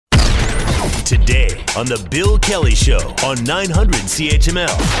Today on The Bill Kelly Show on 900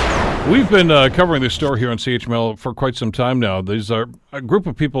 CHML. We've been covering this story here on CHML for quite some time now. These are a group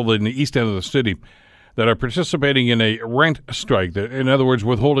of people in the east end of the city that are participating in a rent strike. In other words,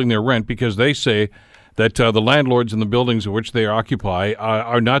 withholding their rent because they say that the landlords in the buildings in which they occupy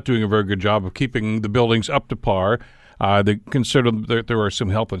are not doing a very good job of keeping the buildings up to par. They consider that there are some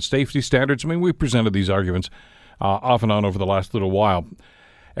health and safety standards. I mean, we presented these arguments off and on over the last little while.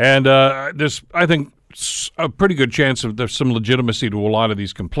 And there's, I think, a pretty good chance of there's some legitimacy to a lot of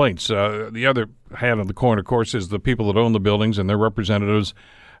these complaints. The other hand of the coin, of course, is the people that own the buildings and their representatives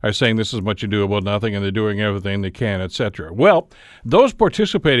are saying this is much ado about nothing and they're doing everything they can, etc. Well, those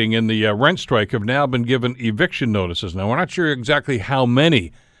participating in the rent strike have now been given eviction notices. Now, we're not sure exactly how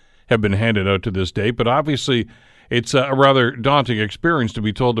many have been handed out to this date, but obviously it's a rather daunting experience to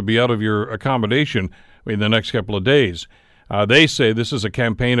be told to be out of your accommodation in the next couple of days. They say this is a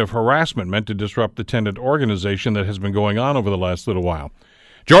campaign of harassment meant to disrupt the tenant organization that has been going on over the last little while.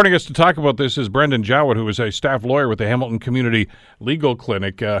 Joining us to talk about this is Brendan Jowett, who is a staff lawyer with the Hamilton Community Legal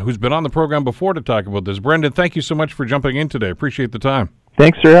Clinic, who's been on the program before to talk about this. Brendan, thank you so much for jumping in today. Appreciate the time.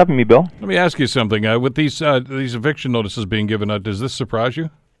 Thanks for having me, Bill. Let me ask you something. With these eviction notices being given out, does this surprise you?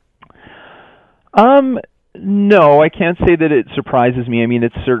 No, I can't say that it surprises me. I mean,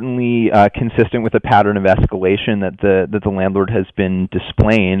 it's certainly consistent with a pattern of escalation that the landlord has been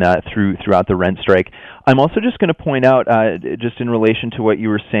displaying throughout the rent strike. I'm also just going to point out, just in relation to what you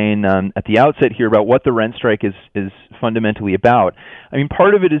were saying at the outset here about what the rent strike is fundamentally about. I mean,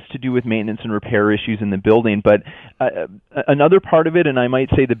 part of it is to do with maintenance and repair issues in the building, but another part of it, and I might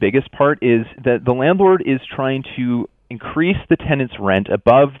say the biggest part, is that the landlord is trying to increase the tenant's rent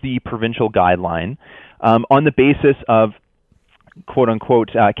above the provincial guideline on the basis of "quote unquote"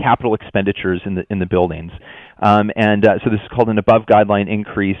 capital expenditures in the buildings, so this is called an above guideline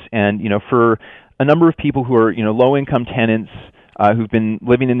increase. And for a number of people who are low income tenants who've been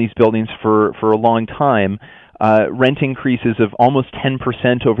living in these buildings for a long time, rent increases of almost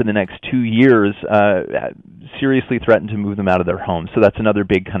 10% over the next 2 years seriously threaten to move them out of their homes. So that's another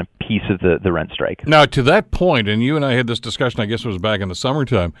big kind of piece of the rent strike. Now, to that point, and you and I had this discussion, I guess it was back in the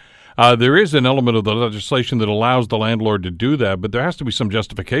summertime, there is an element of the legislation that allows the landlord to do that, but there has to be some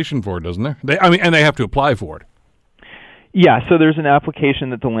justification for it, doesn't there? And they have to apply for it. Yeah, so there's an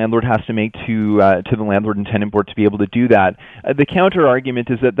application that the landlord has to make to the landlord and tenant board to be able to do that. The counter argument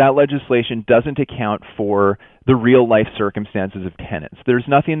is that legislation doesn't account for the real life circumstances of tenants. There's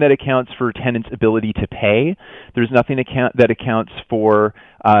nothing that accounts for tenants' ability to pay. There's nothing that accounts for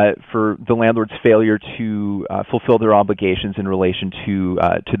the landlord's failure to fulfill their obligations in relation to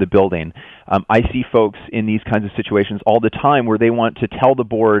the building. I see folks in these kinds of situations all the time where they want to tell the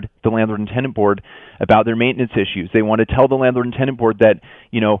board, the landlord and tenant board, about their maintenance issues. They want to tell the landlord and tenant board that,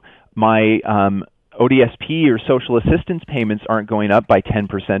 my ODSP or social assistance payments aren't going up by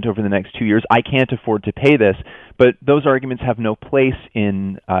 10% over the next 2 years. I can't afford to pay this. But those arguments have no place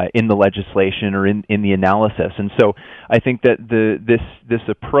in the legislation or in the analysis. And so I think that this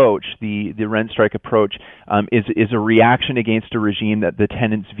approach, the rent strike approach, is a reaction against a regime that the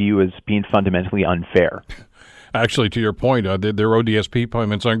tenants view as being fundamentally unfair. Actually, to your point, their ODSP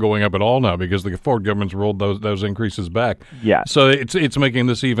payments aren't going up at all now because the Ford government's rolled those increases back. Yeah. So it's making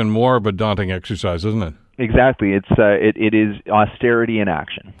this even more of a daunting exercise, isn't it? Exactly. It is austerity in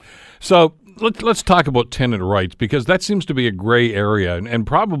action. So let's talk about tenant rights, because that seems to be a gray area and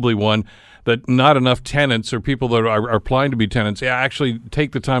probably one that not enough tenants or people that are applying to be tenants actually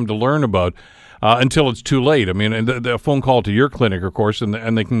take the time to learn about. Until it's too late. I mean, and the phone call to your clinic, of course,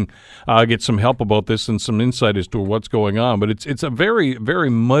 and they can get some help about this and some insight as to what's going on. But it's a very, very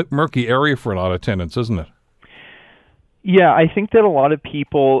murky area for a lot of tenants, isn't it? Yeah, I think that a lot of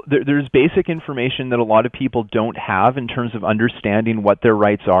people, there's basic information that a lot of people don't have in terms of understanding what their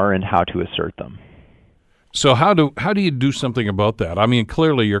rights are and how to assert them. So how do you do something about that? I mean,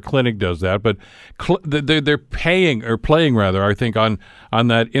 clearly your clinic does that, but they're playing, I think, on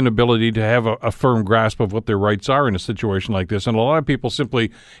that inability to have a firm grasp of what their rights are in a situation like this. And a lot of people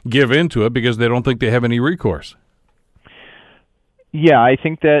simply give into it because they don't think they have any recourse. Yeah, I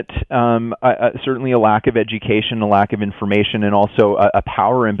think that certainly a lack of education, a lack of information, and also a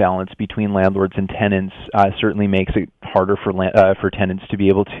power imbalance between landlords and tenants certainly makes it harder for tenants to be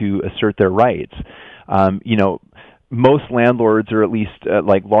able to assert their rights. Most landlords, or at least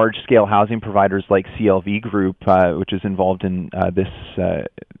like large-scale housing providers like CLV Group, which is involved in this,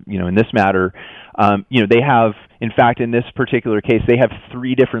 in this matter, they have, in fact, in this particular case, they have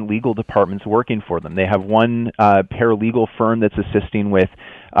 3 different legal departments working for them. They have one paralegal firm that's assisting with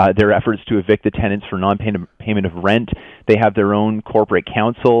their efforts to evict the tenants for non-payment of rent. They have their own corporate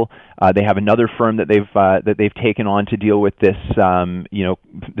counsel. They have another firm that they've taken on to deal with this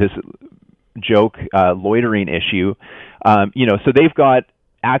this joke loitering issue. So they've got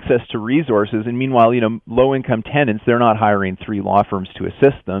access to resources, and meanwhile, low-income tenants, they're not hiring 3 law firms to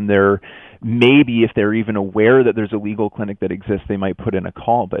assist them. They're maybe, if they're even aware that there's a legal clinic that exists, they might put in a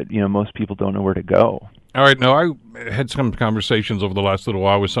call, but most people don't know where to go. All right. Now, I had some conversations over the last little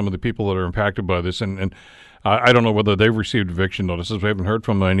while with some of the people that are impacted by this, and I don't know whether they've received eviction notices. We haven't heard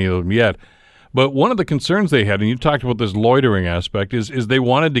from any of them yet. But one of the concerns they had, and you talked about this loitering aspect, is they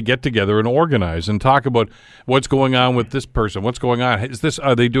wanted to get together and organize and talk about what's going on with this person, what's going on.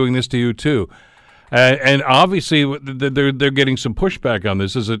 Are they doing this to you too? And obviously they're getting some pushback on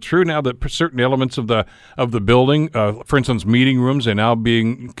this. Is it true now that certain elements of the building, for instance, meeting rooms, are now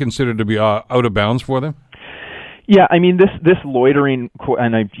being considered to be out of bounds for them? Yeah, I mean, this loitering,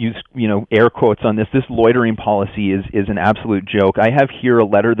 and I've used air quotes on this. This loitering policy is an absolute joke. I have here a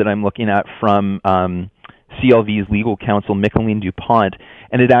letter that I'm looking at from CLV's legal counsel, Micheline DuPont,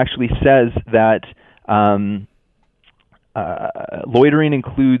 and it actually says that loitering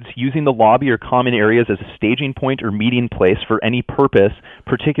includes using the lobby or common areas as a staging point or meeting place for any purpose,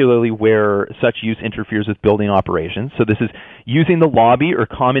 particularly where such use interferes with building operations. So this is using the lobby or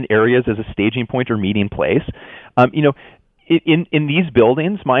common areas as a staging point or meeting place. In these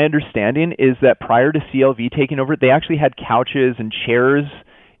buildings, my understanding is that prior to CLV taking over, they actually had couches and chairs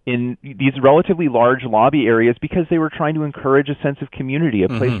in these relatively large lobby areas because they were trying to encourage a sense of community, a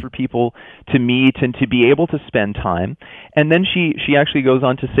place for people to meet and to be able to spend time. And then she actually goes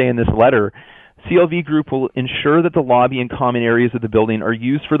on to say in this letter, CLV Group will ensure that the lobby and common areas of the building are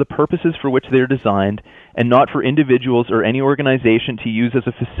used for the purposes for which they are designed and not for individuals or any organization to use as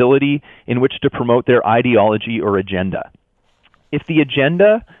a facility in which to promote their ideology or agenda. If the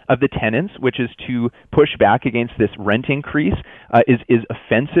agenda of the tenants, which is to push back against this rent increase, is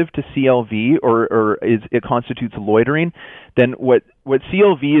offensive to CLV or it constitutes loitering, then what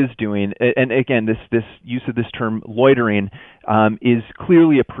CLV is doing, and again, this use of this term loitering, is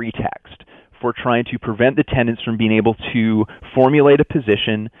clearly a pretext for trying to prevent the tenants from being able to formulate a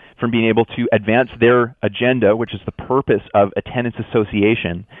position, from being able to advance their agenda, which is the purpose of a tenants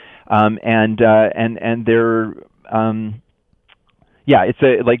association, and they're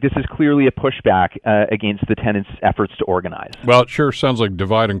this is clearly a pushback against the tenants' efforts to organize. Well, it sure sounds like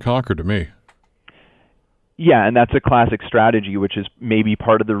divide and conquer to me. Yeah, and that's a classic strategy, which is maybe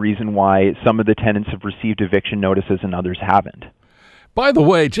part of the reason why some of the tenants have received eviction notices and others haven't. By the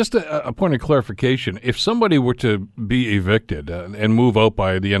way, just a point of clarification, if somebody were to be evicted and move out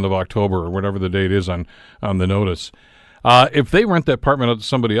by the end of October or whatever the date is on the notice, if they rent that apartment out to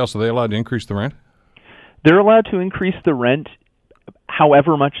somebody else, are they allowed to increase the rent? They're allowed to increase the rent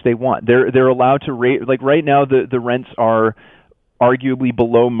however much they want. They're allowed to rate, like right now the rents are arguably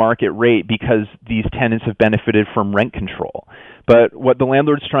below market rate because these tenants have benefited from rent control. But what the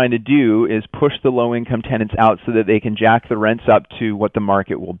landlord's trying to do is push the low-income tenants out so that they can jack the rents up to what the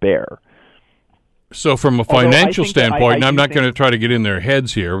market will bear. So from a financial standpoint, and I'm not going to try to get in their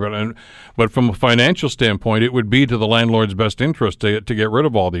heads here, but from a financial standpoint, it would be to the landlord's best interest to get rid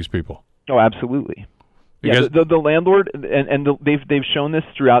of all these people. Oh, absolutely. Yeah, the landlord, and they've shown this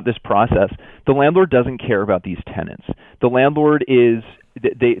throughout this process, the landlord doesn't care about these tenants. The landlord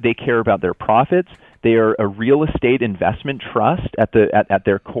they care about their profits. They are a real estate investment trust at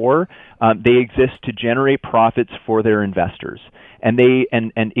their core. They exist to generate profits for their investors, and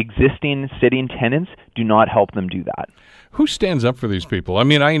existing sitting tenants do not help them do that. Who stands up for these people? I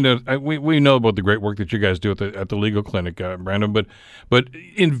mean, we know about the great work that you guys do at the legal clinic, Brandon. But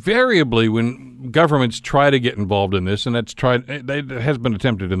invariably, when governments try to get involved in this, and it has been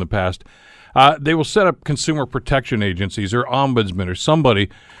attempted in the past, they will set up consumer protection agencies or ombudsmen or somebody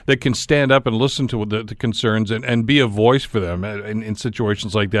that can stand up and listen to the concerns and be a voice for them in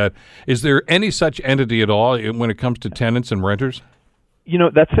situations like that. Is there any such entity at all when it comes to tenants and renters?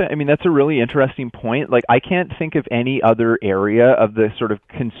 That's a really interesting point. Like, I can't think of any other area of the sort of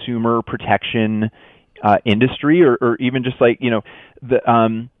consumer protection industry, or even just like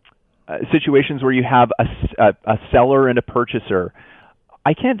the situations where you have a seller and a purchaser.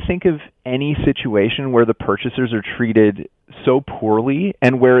 I can't think of any situation where the purchasers are treated so poorly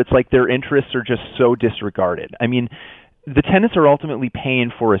and where it's like their interests are just so disregarded. I mean, the tenants are ultimately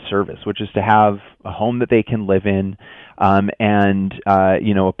paying for a service, which is to have a home that they can live in, and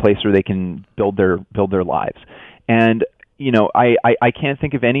a place where they can build their lives. And I can't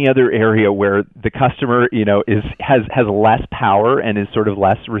think of any other area where the customer has less power and is sort of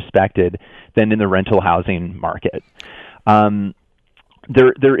less respected than in the rental housing market.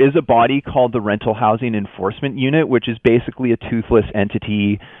 There is a body called the Rental Housing Enforcement Unit, which is basically a toothless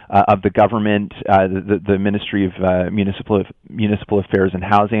entity of the government, the Ministry of Municipal Affairs and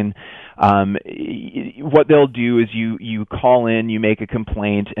Housing. What they'll do is you call in, you make a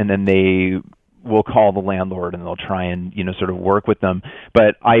complaint, and then they will call the landlord and they'll try and sort of work with them.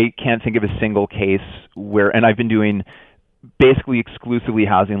 But I can't think of a single case where, and I've been doing basically exclusively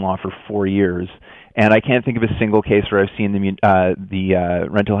housing law for 4 years. And I can't think of a single case where I've seen the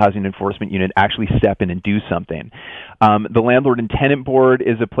Rental Housing Enforcement Unit actually step in and do something. The Landlord and Tenant Board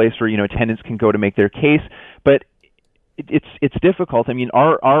is a place where tenants can go to make their case, but it's difficult. I mean,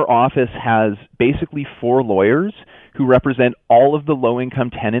 our office has basically 4 lawyers who represent all of the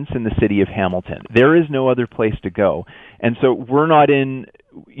low-income tenants in the city of Hamilton. There is no other place to go, and so we're not in.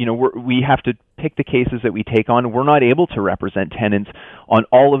 We have to pick the cases that we take on. We're not able to represent tenants on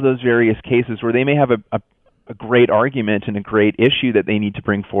all of those various cases where they may have a great argument and a great issue that they need to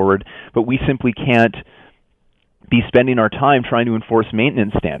bring forward, but we simply can't be spending our time trying to enforce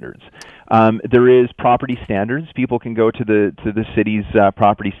maintenance standards. There is property standards. People can go to the city's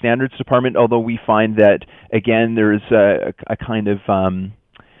property standards department, although we find that, again, there's a kind of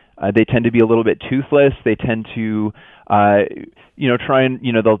they tend to be a little bit toothless. They tend to try and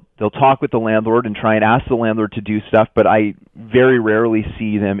they'll talk with the landlord and try and ask the landlord to do stuff, but I very rarely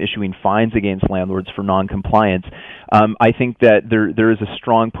see them issuing fines against landlords for non-compliance. I think that there is a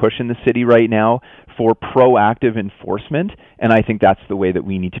strong push in the city right now for proactive enforcement, and I think that's the way that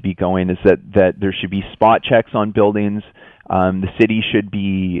we need to be going, is that there should be spot checks on buildings. The city should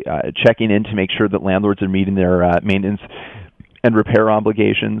be checking in to make sure that landlords are meeting their maintenance and repair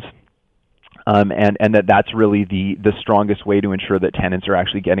obligations. And that's really the strongest way to ensure that tenants are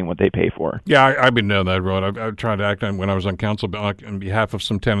actually getting what they pay for. Yeah, I've been down that road. I've tried to act on when I was on council on behalf of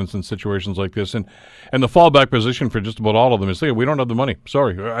some tenants in situations like this. And the fallback position for just about all of them is, hey, we don't have the money.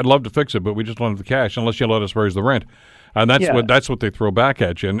 Sorry, I'd love to fix it, but we just don't have the cash unless you let us raise the rent. And that's what they throw back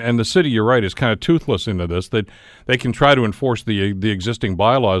at you. And the city, you're right, is kind of toothless into this. That they can try to enforce the existing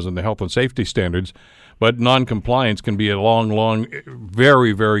bylaws and the health and safety standards, but non-compliance can be a long,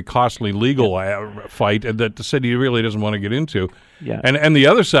 very, very costly legal fight that the city really doesn't want to get into. Yeah. And the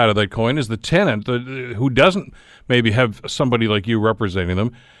other side of that coin is the tenant who doesn't maybe have somebody like you representing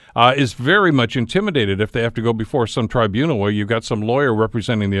them, is very much intimidated if they have to go before some tribunal where you've got some lawyer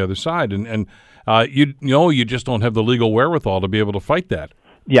representing the other side. And you just don't have the legal wherewithal to be able to fight that.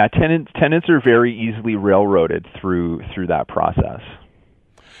 Yeah, tenants are very easily railroaded through that process.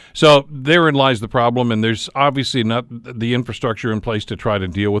 So therein lies the problem, and there's obviously not the infrastructure in place to try to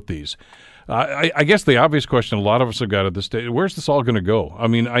deal with these. I guess the obvious question a lot of us have got at this stage: where's this all going to go? I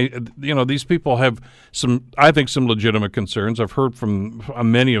mean, these people have some legitimate concerns. I've heard from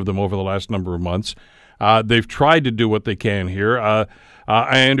many of them over the last number of months. They've tried to do what they can here.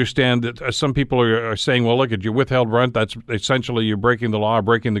 I understand that some people are saying, well, look, if you withheld rent, that's essentially you're breaking the law,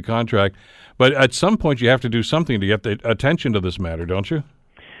 breaking the contract. But at some point, you have to do something to get the attention to this matter, don't you?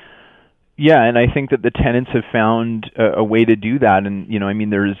 Yeah, and I think that the tenants have found a way to do that. And,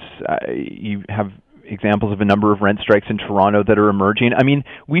 there's you have examples of a number of rent strikes in Toronto that are emerging. I mean,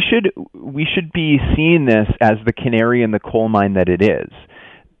 we should be seeing this as the canary in the coal mine that it is.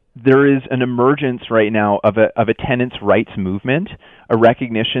 There is an emergence right now of a tenants' rights movement, a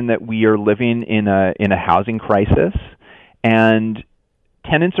recognition that we are living in a housing crisis, and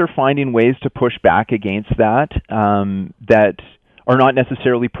tenants are finding ways to push back against that that are not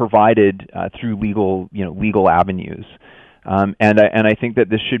necessarily provided through legal avenues. And I think that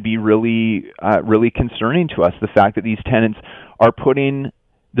this should be really concerning to us. The fact that these tenants are putting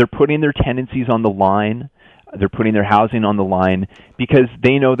their tenancies on the line, they're putting their housing on the line because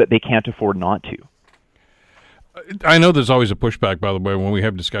they know that they can't afford not to. I know there's always a pushback, by the way, when we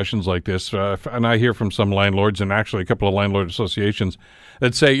have discussions like this, and I hear from some landlords and actually a couple of landlord associations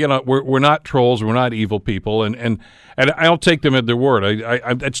that say, we're not trolls, we're not evil people, and I'll take them at their word.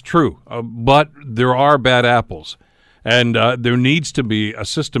 That's true, but there are bad apples, and there needs to be a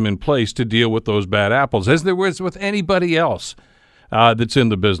system in place to deal with those bad apples, as there was with anybody else that's in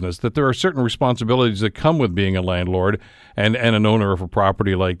the business, that there are certain responsibilities that come with being a landlord and an owner of a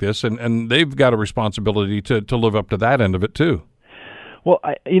property like this, and they've got a responsibility to live up to that end of it too. Well,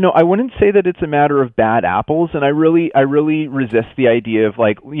 I wouldn't say that it's a matter of bad apples, and I really resist the idea of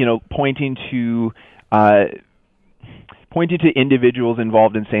pointing to individuals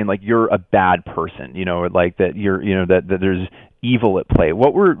involved in saying you're a bad person, or that you're that there's evil at play.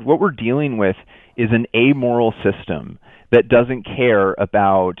 What we're dealing with is an amoral system that doesn't care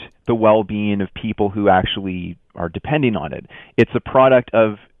about the well-being of people who actually are depending on it. It's a product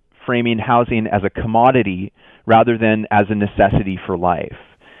of framing housing as a commodity rather than as a necessity for life.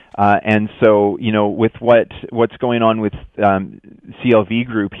 And so, with what's going on with CLV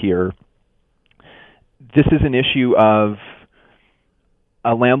Group here, this is an issue of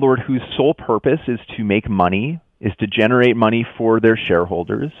a landlord whose sole purpose is to make money, is to generate money for their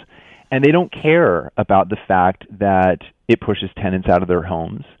shareholders, and they don't care about the fact that it pushes tenants out of their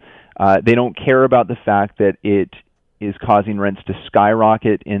homes. They don't care about the fact that it is causing rents to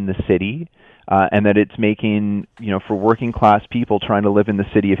skyrocket in the city, and that it's making, for working class people trying to live in the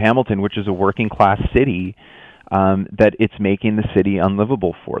city of Hamilton, which is a working class city, that it's making the city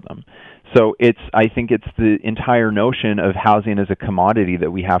unlivable for them. So I think it's the entire notion of housing as a commodity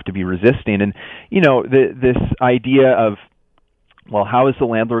that we have to be resisting. And, this idea of, well, how is the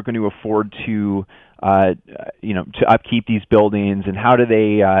landlord going to afford to upkeep these buildings, and how do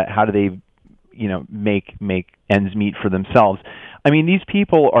they make ends meet for themselves? I mean, these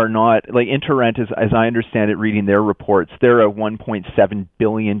people are not, like InterRent, as I understand it, reading their reports, they're a $1.7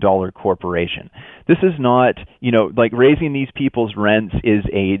 billion corporation. This is not, like raising these people's rents is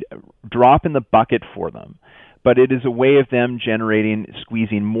a drop in the bucket for them, but it is a way of them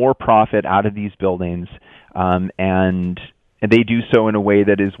squeezing more profit out of these buildings, and they do so in a way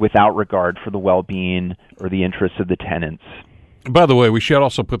that is without regard for the well-being or the interests of the tenants. By the way, we should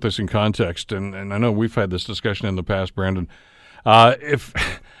also put this in context, and I know we've had this discussion in the past, Brandon. If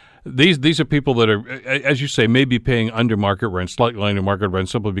these are people that are, as you say, maybe paying under market rent, slightly under market rent,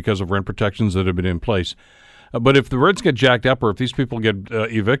 simply because of rent protections that have been in place. But if the rents get jacked up, or if these people get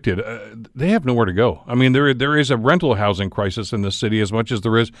evicted, they have nowhere to go. I mean, there is a rental housing crisis in the city as much as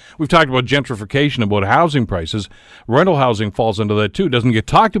there is. We've talked about gentrification, about housing prices. Rental housing falls into that too. Doesn't get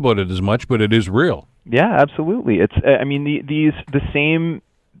talked about it as much, but it is real. Yeah, absolutely. It's the same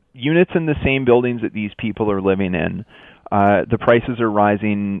units in the same buildings that these people are living in. The prices are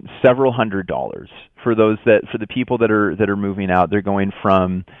rising several $100s for the people that are moving out. They're going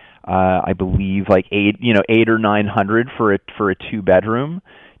from I believe like $800 or $900 for a 2-bedroom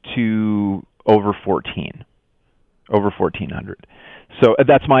to over $1,400. So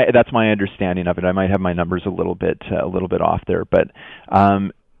that's my understanding of it. I might have my numbers a little bit off there, but how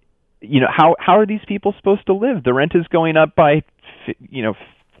are these people supposed to live? The rent is going up by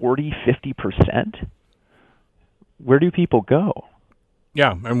 40-50%. Where do people go?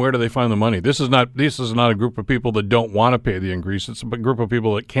 Yeah, and where do they find the money? This is not a group of people that don't want to pay the increase. It's a group of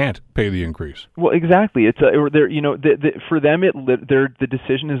people that can't pay the increase. Well, exactly. It's for them the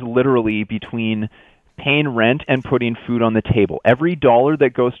decision is literally between paying rent and putting food on the table. Every dollar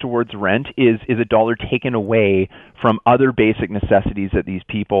that goes towards rent is a dollar taken away from other basic necessities that these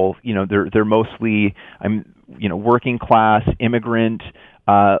people, they're mostly working class, immigrant,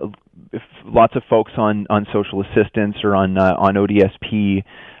 lots of folks on social assistance or on ODSP,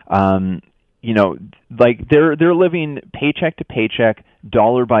 like they're living paycheck to paycheck,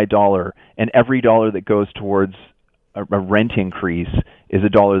 dollar by dollar, and every dollar that goes towards a rent increase is a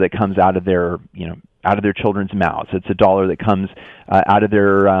dollar that comes out of their children's mouths. It's a dollar that comes out of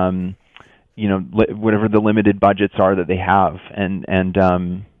their whatever the limited budgets are that they have,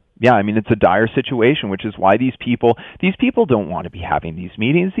 and yeah, I mean, it's a dire situation, which is why these people don't want to be having these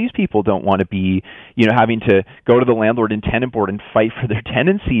meetings. These people don't want to be, having to go to the landlord and tenant board and fight for their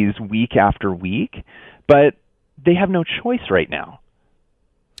tenancies week after week. But they have no choice right now.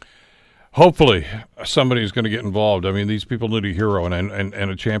 Hopefully, somebody's going to get involved. I mean, these people need a hero and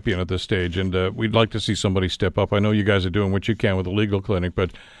a champion at this stage, and we'd like to see somebody step up. I know you guys are doing what you can with the legal clinic,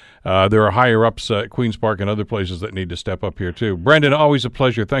 but there are higher-ups at Queen's Park and other places that need to step up here, too. Brendan, always a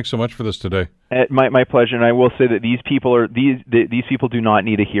pleasure. Thanks so much for this today. My pleasure, and I will say that these people do not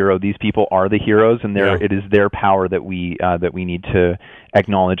need a hero. These people are the heroes, and it is their power that we need to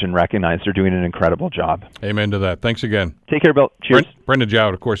acknowledge and recognize. They're doing an incredible job. Amen to that. Thanks again. Take care, Bill. Cheers. Brendan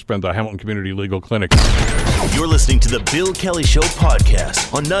Jowett, of course, from the Hamilton Community Legal Clinic. You're listening to the Bill Kelly Show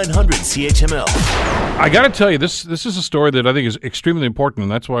podcast on 900 CHML. I got to tell you, this is a story that I think is extremely important,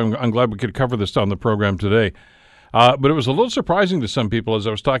 and that's why I'm glad we could cover this on the program today. But it was a little surprising to some people as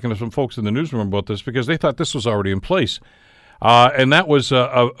I was talking to some folks in the newsroom about this, because they thought this was already in place. And that was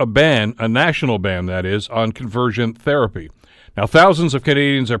a ban, a national ban, that is, on conversion therapy. Now, thousands of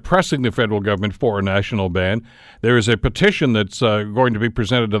Canadians are pressing the federal government for a national ban. There is a petition that's going to be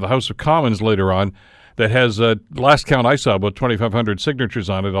presented to the House of Commons later on that has, last count I saw, about 2,500 signatures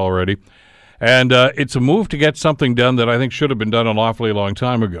on it already. And it's a move to get something done that I think should have been done an awfully long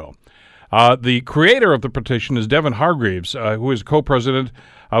time ago. The creator of the petition is Devon Hargreaves, who is co-president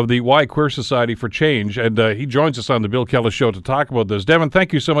of the YQueerL Society for Change, and he joins us on the Bill Kelly Show to talk about this. Devon,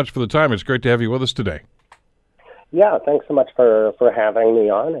 thank you so much for the time. It's great to have you with us today. Yeah, thanks so much for having me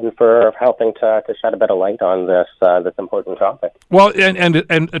on and for helping to shed a bit of light on this important topic. Well,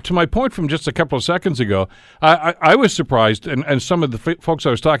 and to my point from just a couple of seconds ago, I was surprised, and some of the folks I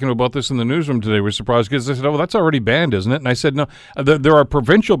was talking to about this in the newsroom today were surprised because they said, "Oh, that's already banned, isn't it?" And I said, "No, there are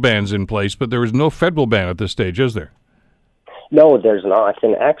provincial bans in place, but there is no federal ban at this stage, is there?" No, there's not.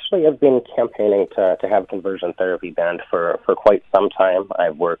 And actually, I've been campaigning to have conversion therapy banned for quite some time.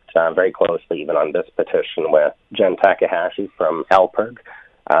 I've worked very closely even on this petition with Jen Takahashi from Alberg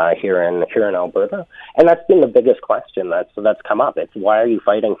here in Alberta. And that's been the biggest question that's come up. It's why are you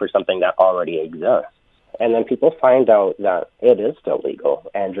fighting for something that already exists? And then people find out that it is still legal,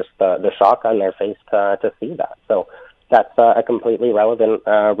 and just the shock on their face to see that. So that's a completely relevant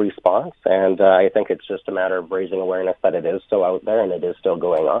response, and I think it's just a matter of raising awareness that it is still out there and it is still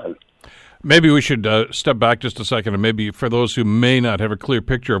going on. Maybe we should step back just a second, and maybe for those who may not have a clear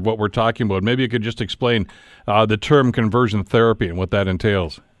picture of what we're talking about, maybe you could just explain the term conversion therapy and what that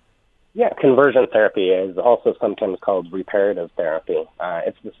entails. Yeah, conversion therapy is also sometimes called reparative therapy.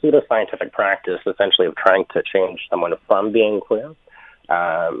 It's the pseudoscientific practice, essentially, of trying to change someone from being queer.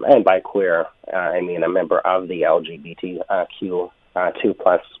 And by queer, I mean a member of the LGBTQ2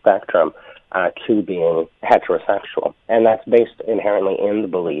 plus spectrum, to being heterosexual. And that's based inherently in the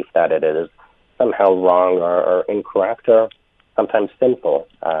belief that it is somehow wrong or incorrect or sometimes sinful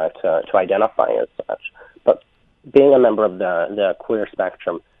to identify as such. But being a member of the queer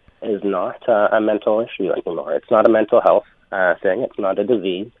spectrum is not a mental issue anymore. It's not a mental health thing. It's not a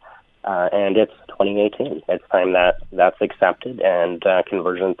disease. And it's 2018. It's time that's accepted, and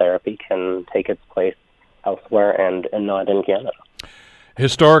conversion therapy can take its place elsewhere and not in Canada.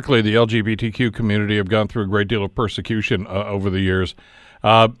 Historically, the LGBTQ community have gone through a great deal of persecution over the years.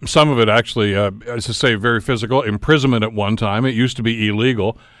 Some of it actually, as I say, very physical. Imprisonment at one time. It used to be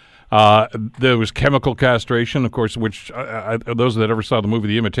illegal. There was chemical castration, of course, which those that ever saw the movie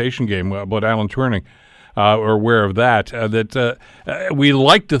The Imitation Game about Alan Turing are aware of that. We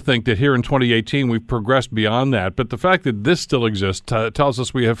like to think that here in 2018 we've progressed beyond that, but the fact that this still exists tells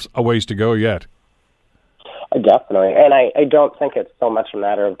us we have a ways to go yet. Definitely, and I don't think it's so much a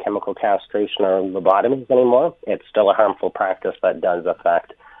matter of chemical castration or lobotomies anymore. It's still a harmful practice that does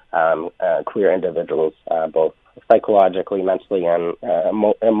affect queer individuals, both psychologically, mentally, and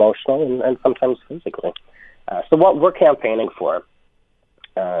emotionally, and sometimes physically. So what we're campaigning for,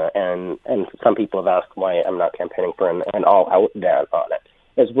 and some people have asked why I'm not campaigning for an all-out ban on it,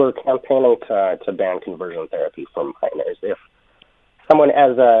 is we're campaigning to ban conversion therapy for minors. If someone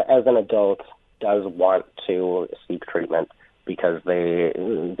as an adult does want to seek treatment because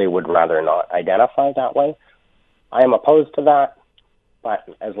they would rather not identify that way, I am opposed to that. But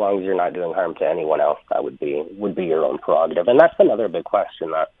as long as you're not doing harm to anyone else, that would be your own prerogative. And that's another big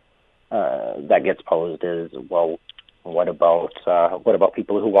question that gets posed is, well, what about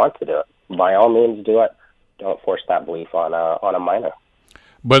people who want to do it? By all means, do it. Don't force that belief on a minor.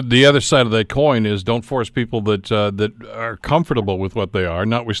 But the other side of that coin is don't force people that are comfortable with what they are,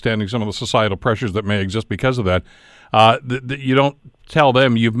 notwithstanding some of the societal pressures that may exist because of that. That you don't tell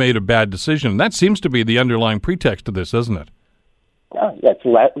them you've made a bad decision. That seems to be the underlying pretext to this, isn't it? Yeah, it's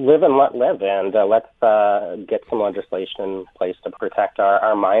live and let live, and let's get some legislation in place to protect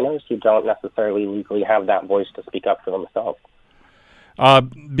our minors who don't necessarily legally have that voice to speak up for themselves.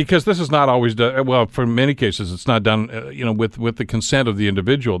 Because this is not always done. Well, for many cases, it's not done. With the consent of the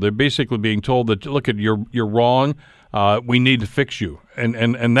individual. They're basically being told that, look, you're wrong. We need to fix you,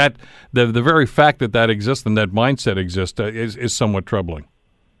 and that the very fact that exists and that mindset exists is somewhat troubling.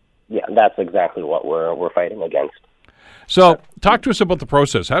 Yeah, that's exactly what we're fighting against. So, talk to us about the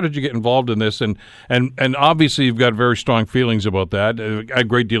process. How did you get involved in this? And obviously, you've got very strong feelings about that. A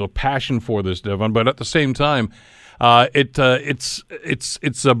great deal of passion for this, Devon. But at the same time, it's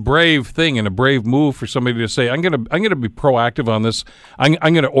a brave thing and a brave move for somebody to say, I'm gonna be proactive on this. I'm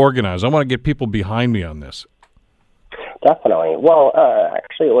gonna organize. I want to get people behind me on this. Definitely. Well,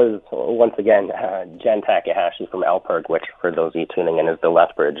 actually, it was once again Jen Takahashi from Alberg, which, for those of you tuning in, is the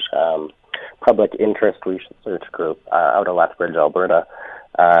Lethbridge Public Interest Research Group out of Lethbridge, Alberta,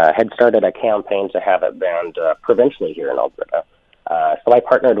 had started a campaign to have it banned provincially here in Alberta. So I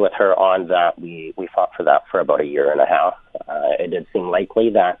partnered with her on that. We fought for that for about a year and a half. It did seem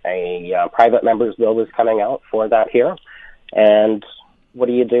likely that a private member's bill was coming out for that here. And what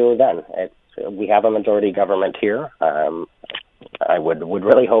do you do then? We have a majority government here. I would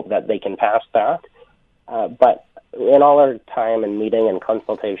really hope that they can pass that. But in all our time and meeting and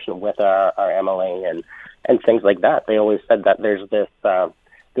consultation with our MLA and things like that, they always said that there's this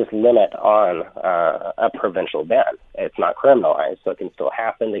this limit on a provincial ban. It's not criminalized, so it can still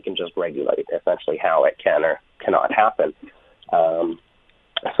happen. They can just regulate essentially how it can or cannot happen.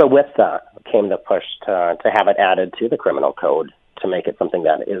 So with that came the push to have it added to the criminal code to make it something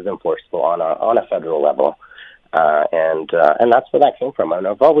that is enforceable on a federal level. And that's where that came from. And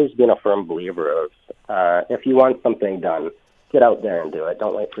I've always been a firm believer of if you want something done, get out there and do it.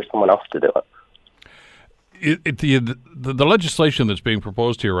 Don't wait for someone else to do it. The legislation that's being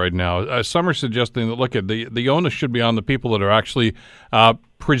proposed here right now, some are suggesting that, look, the onus should be on the people that are actually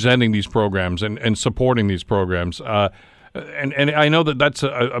presenting these programs and supporting these programs. And I know that that's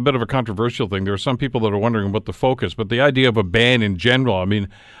a bit of a controversial thing. There are some people that are wondering about the focus, but the idea of a ban in general, I mean,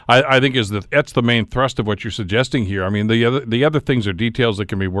 I think that's the main thrust of what you're suggesting here. I mean, the other things are details that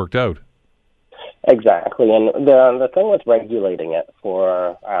can be worked out. Exactly, and the thing with regulating it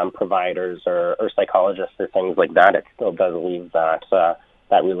for providers or psychologists or things like that, it still does leave that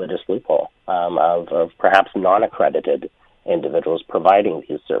religious loophole of perhaps non-accredited individuals providing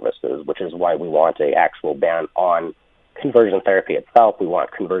these services, which is why we want an actual ban on conversion therapy itself. We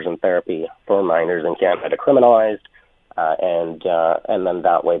want conversion therapy for minors in Canada criminalized, and then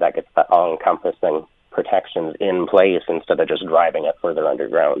that way that gets that all-encompassing protections in place instead of just driving it further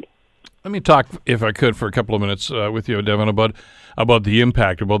underground. Let me talk, if I could, for a couple of minutes with you, Devon, about the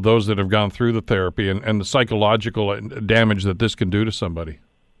impact, about those that have gone through the therapy and the psychological damage that this can do to somebody.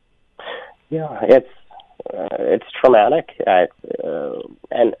 Yeah, it's traumatic,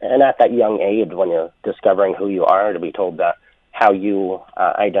 and at that young age, when you're discovering who you are, to be told that how you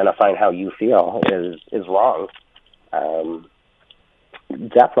identify and how you feel is wrong,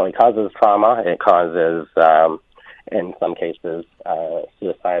 definitely causes trauma. It causes in some cases,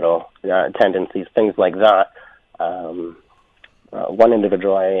 suicidal tendencies, things like that. One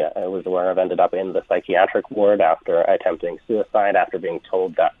individual I was aware of ended up in the psychiatric ward after attempting suicide, after being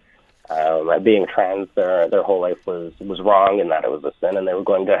told that being trans, their whole life was wrong and that it was a sin and they were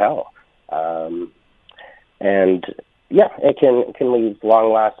going to hell. And yeah, it can leave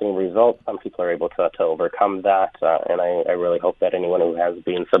long-lasting results. Some people are able to overcome that, and I really hope that anyone who has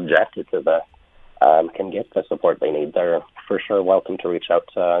been subjected to this can get the support they need. They're for sure welcome to reach out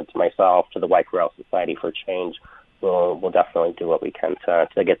to myself, to the YQueerL Society for Change. We'll definitely do what we can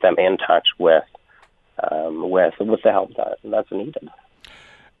to get them in touch with the help that's needed.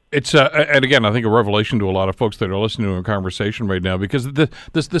 It's and again, I think a revelation to a lot of folks that are listening to a conversation right now, because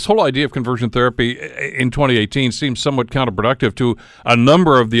this whole idea of conversion therapy in 2018 seems somewhat counterproductive to a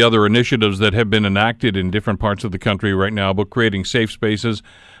number of the other initiatives that have been enacted in different parts of the country right now about creating safe spaces,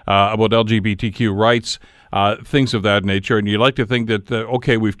 about LGBTQ rights, things of that nature. And you like to think that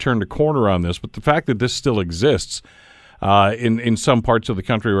okay, we've turned a corner on this, but the fact that this still exists in some parts of the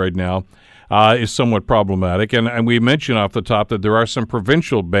country right now is somewhat problematic. And we mentioned off the top that there are some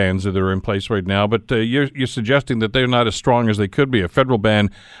provincial bans that are in place right now, but you're suggesting that they're not as strong as they could be. A federal ban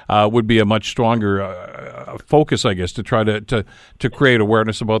would be a much stronger focus, I guess, to try to create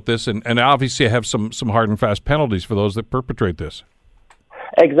awareness about this, and obviously have some hard and fast penalties for those that perpetrate this.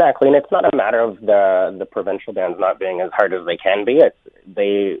 Exactly, and it's not a matter of the provincial bans not being as hard as they can be.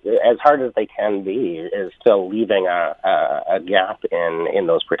 As hard as they can be is still leaving a gap in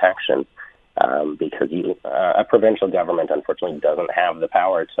those protections. Because a provincial government, unfortunately, doesn't have the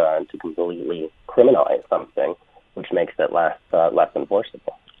power to completely criminalize something, which makes it less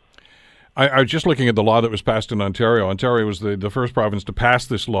enforceable. I was just looking at the law that was passed in Ontario. Ontario was the first province to pass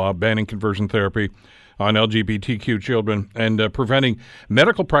this law banning conversion therapy on LGBTQ children and preventing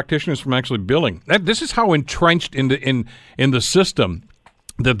medical practitioners from actually billing. This is how entrenched in the system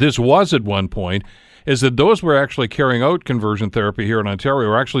that this was at one point, is that those who were actually carrying out conversion therapy here in Ontario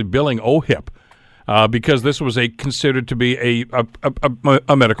were actually billing OHIP because this was considered to be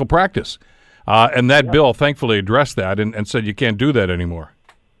a medical practice. And that bill thankfully addressed that and said you can't do that anymore.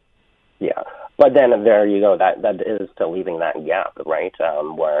 Yeah. But then there you go. That is still leaving that gap, right,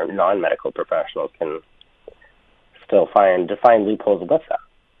 where non-medical professionals can still find loopholes with that.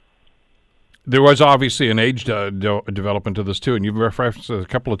 There was obviously an age development to this, too, and you've referenced it a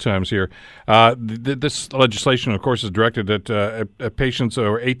couple of times here. This legislation, of course, is directed at patients who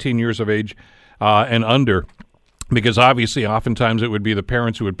are 18 years of age and under, because obviously oftentimes it would be the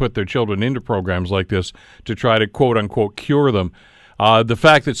parents who would put their children into programs like this to try to, quote-unquote, cure them. The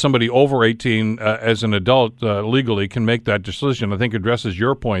fact that somebody over 18 as an adult legally can make that decision, I think addresses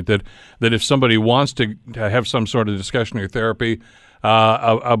your point that if somebody wants to have some sort of discussion or therapy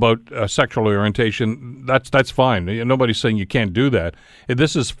about sexual orientation, that's fine. Nobody's saying you can't do that.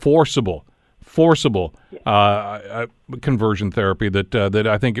 This is forcible conversion therapy that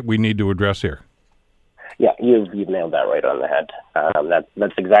I think we need to address here. Yeah, you've nailed that right on the head.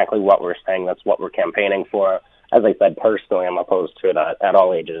 That's exactly what we're saying. That's what we're campaigning for. As I said, personally, I'm opposed to it at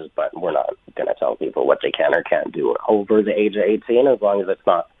all ages, but we're not going to tell people what they can or can't do over the age of 18, as long as it's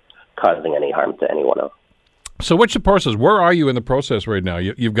not causing any harm to anyone else. So what's the process? Where are you in the process right now?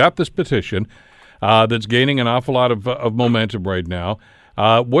 You've got this petition that's gaining an awful lot of momentum right now.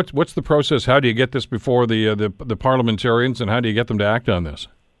 What's the process? How do you get this before the parliamentarians, and how do you get them to act on this?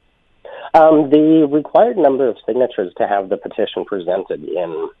 The required number of signatures to have the petition presented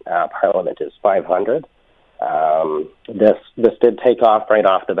in Parliament is 500. This did take off right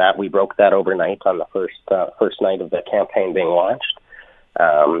off the bat. We broke that overnight on the first night of the campaign being launched.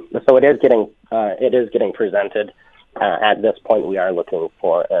 So it is getting presented. At this point, we are looking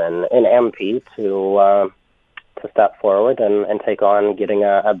for an MP to step forward and take on getting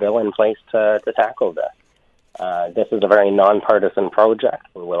a bill in place to tackle this. This is a very nonpartisan project.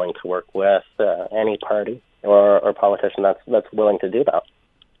 We're willing to work with any party or politician that's willing to do that.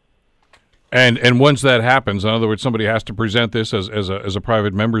 And once that happens, in other words, somebody has to present this as a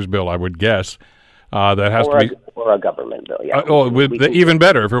private member's bill, I would guess. That has to be or a government bill. Yeah. Even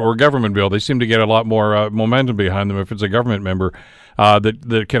better if it were a government bill. They seem to get a lot more momentum behind them if it's a government member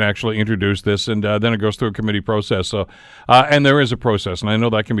that can actually introduce this, and then it goes through a committee process. So, and there is a process, and I know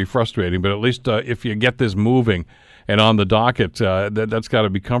that can be frustrating, but at least if you get this moving and on the docket, that's got to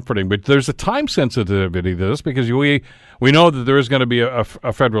be comforting. But there's a time sensitivity to this because we know that there is going to be a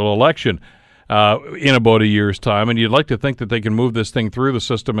federal election in about a year's time, and you'd like to think that they can move this thing through the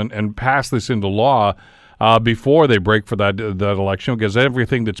system and pass this into law before they break for that election, because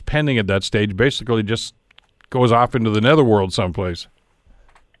everything that's pending at that stage basically just goes off into the netherworld someplace.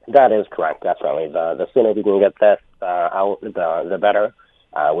 That is correct, definitely. The sooner we can get this out, the better,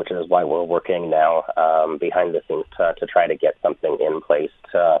 which is why we're working now behind the scenes to try to get something in place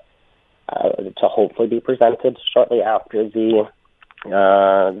to hopefully be presented shortly after the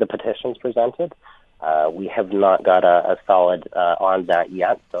petition's presented. We have not got a solid on that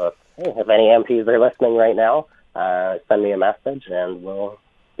yet, so if any MPs are listening right now, send me a message and we'll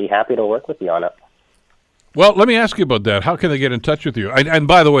be happy to work with you on it. Well, let me ask you about that. How can they get in touch with you? And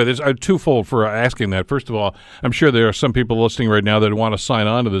by the way, there's twofold for asking that. First of all, I'm sure there are some people listening right now that want to sign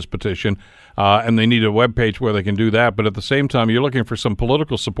on to this petition, and they need a web page where they can do that. But at the same time, you're looking for some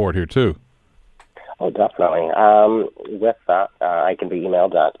political support here, too. Oh, definitely. With that, I can be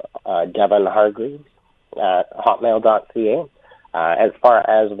emailed at Devon Hargreaves at hotmail.ca. As far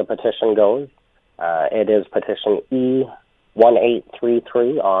as the petition goes, it is petition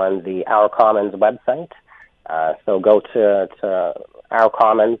E1833 on the Our Commons website. So go to Our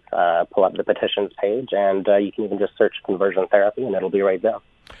Commons, pull up the petitions page, and you can even just search conversion therapy, and it'll be right there.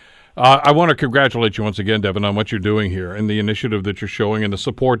 I want to congratulate you once again, Devon, on what you're doing here and the initiative that you're showing and the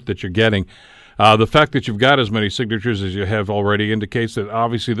support that you're getting. The fact that you've got as many signatures as you have already indicates that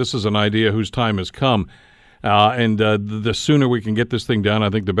obviously this is an idea whose time has come. And the sooner we can get this thing done, I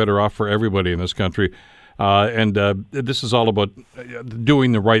think the better off for everybody in this country. And this is all about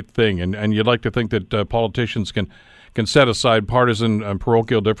doing the right thing. And you'd like to think that politicians can set aside partisan and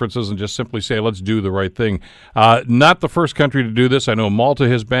parochial differences and just simply say, let's do the right thing. Not the first country to do this. I know Malta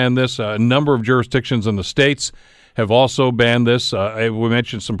has banned this. A number of jurisdictions in the States have also banned this. We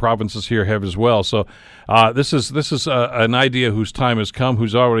mentioned some provinces here have as well. So this is an idea whose time has come,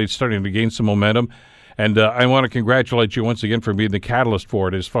 who's already starting to gain some momentum. And I want to congratulate you once again for being the catalyst for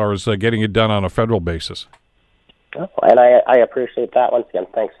it as far as getting it done on a federal basis. Oh, and I appreciate that once again.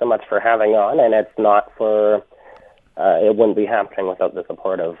 Thanks so much for having on. And it's not for, it wouldn't be happening without the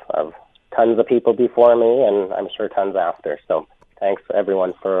support of tons of people before me, and I'm sure tons after. So thanks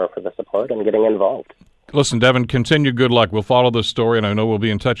everyone for the support and getting involved. Listen, Devon, continued good luck. We'll follow this story, and I know we'll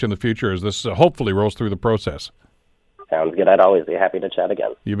be in touch in the future as this hopefully rolls through the process. Sounds good. I'd always be happy to chat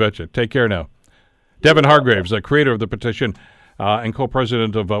again. You betcha. Take care now. Devon Hargreaves, creator of the petition and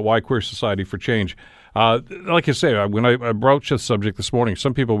co-president of YQueerL Society for Change. Like I say, when I broached this subject this morning,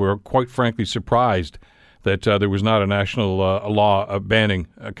 some people were quite frankly surprised that there was not a national law banning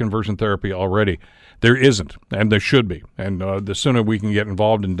conversion therapy already. There isn't, and there should be. And the sooner we can get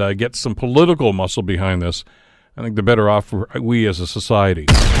involved and get some political muscle behind this, I think the better off we as a society.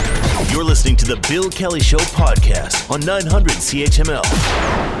 You're listening to the Bill Kelly Show podcast on 900 CHML.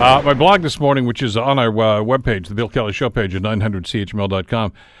 My blog this morning, which is on our webpage, the Bill Kelly Show page at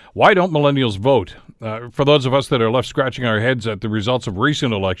 900CHML.com. Why don't millennials vote? For those of us that are left scratching our heads at the results of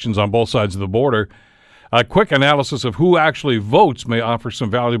recent elections on both sides of the border, a quick analysis of who actually votes may offer some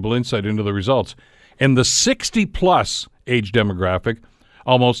valuable insight into the results. In the 60-plus age demographic,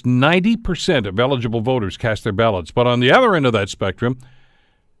 almost 90% of eligible voters cast their ballots. But on the other end of that spectrum,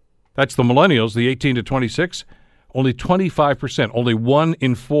 That's the millennials, the 18 to 26. Only 25%, only 1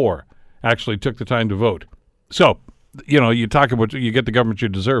 in 4 actually took the time to vote. So, you talk about you get the government you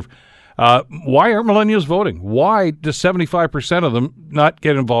deserve. Why aren't millennials voting? Why does 75% of them not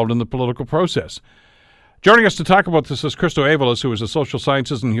get involved in the political process? Joining us to talk about this is Christo Aivalis, who is a Social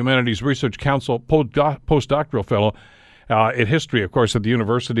Sciences and Humanities Research Council Postdoctoral Fellow in History, of course, at the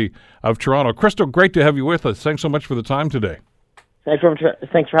University of Toronto. Christo, great to have you with us. Thanks so much for the time today.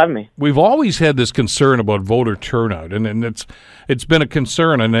 Thanks for having me. We've always had this concern about voter turnout, and it's been a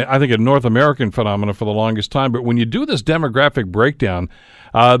concern, and I think a North American phenomenon for the longest time. But when you do this demographic breakdown,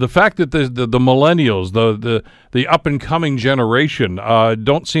 the fact that the millennials, the up and coming generation,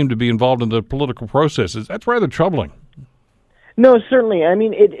 don't seem to be involved in the political processes, that's rather troubling. No, certainly. I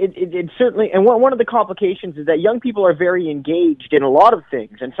mean, it certainly, and one of the complications is that young people are very engaged in a lot of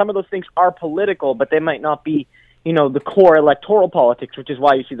things, and some of those things are political, but they might not be the core electoral politics, which is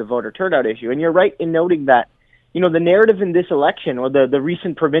why you see the voter turnout issue. And you're right in noting that, the narrative in this election, or the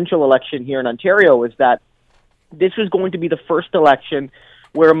recent provincial election here in Ontario, is that this was going to be the first election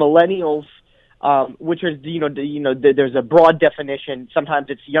where millennials, which is, there's a broad definition. Sometimes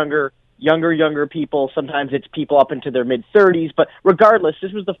it's younger people. Sometimes it's people up into their mid-30s. But regardless,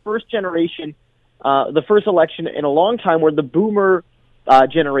 this was the first generation, the first election in a long time where the boomer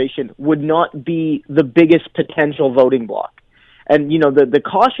generation would not be the biggest potential voting bloc. And, the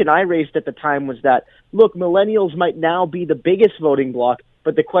caution I raised at the time was that, look, millennials might now be the biggest voting bloc,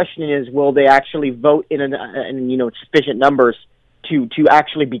 but the question is, will they actually vote in sufficient numbers to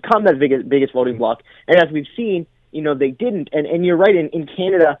actually become that biggest voting bloc? And as we've seen, they didn't. And you're right, in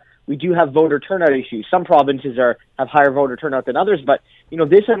Canada, we do have voter turnout issues. Some provinces have higher voter turnout than others, but,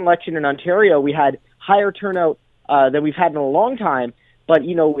 this election in Ontario, we had higher turnout than we've had in a long time. But,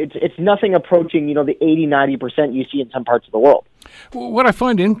 it's nothing approaching, the 80-90% you see in some parts of the world. What I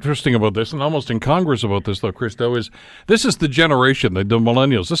find interesting about this, and almost incongruous about this, though, Christo, is this is the generation, the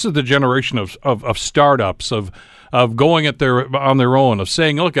millennials. This is the generation of startups, of going on their own, of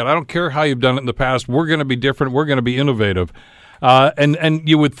saying, look, I don't care how you've done it in the past. We're going to be different. We're going to be innovative. And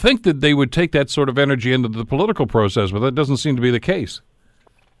you would think that they would take that sort of energy into the political process, but that doesn't seem to be the case.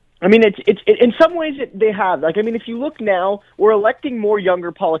 I mean, it's in some ways they have. If you look now, we're electing more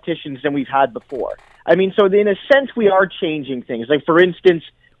younger politicians than we've had before. So in a sense, we are changing things. Like, for instance,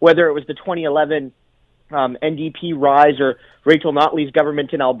 whether it was the 2011 NDP rise or Rachel Notley's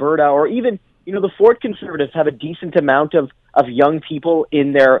government in Alberta, or even, the Ford Conservatives have a decent amount of young people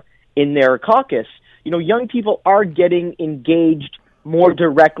in their caucus. Young people are getting engaged more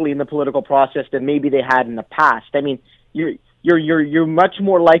directly in the political process than maybe they had in the past. You're much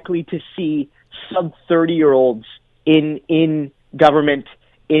more likely to see sub 30-year-olds in government,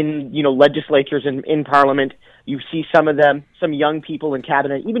 in legislatures and in parliament. You see some young people in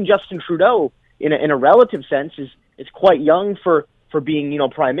cabinet. Even Justin Trudeau, in a relative sense, is quite young for being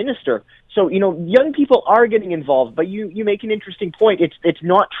prime minister. So young people are getting involved. But you make an interesting point. It's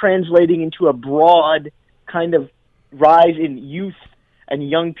not translating into a broad kind of rise in youth and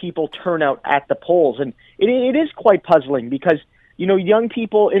young people turnout at the polls. And it is quite puzzling because, young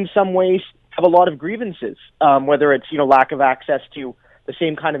people in some ways have a lot of grievances, whether it's, lack of access to the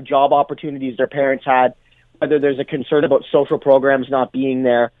same kind of job opportunities their parents had, whether there's a concern about social programs not being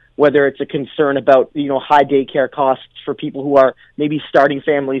there, whether it's a concern about, high daycare costs for people who are maybe starting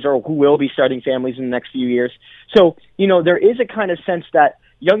families or who will be starting families in the next few years. So, there is a kind of sense that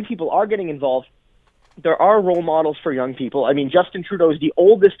young people are getting involved. There are role models for young people. Justin Trudeau is the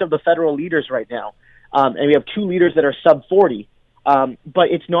oldest of the federal leaders right now, and we have two leaders that are sub 40. But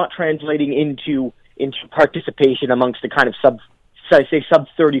it's not translating into participation amongst the kind of sub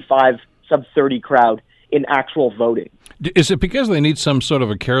 35, sub 30 crowd in actual voting. Is it because they need some sort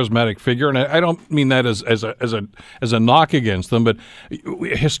of a charismatic figure? And I don't mean that as a knock against them, but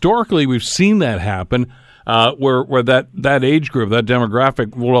historically we've seen that happen. Where that age group, that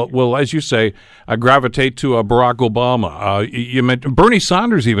demographic will, as you say, gravitate to Barack Obama. You mentioned Bernie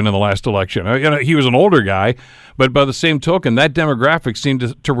Sanders even in the last election. He was an older guy, but by the same token, that demographic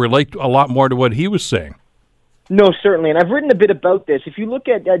seemed to relate a lot more to what he was saying. No, certainly, and I've written a bit about this. If you look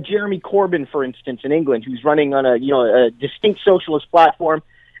at Jeremy Corbyn, for instance, in England, who's running on a distinct socialist platform,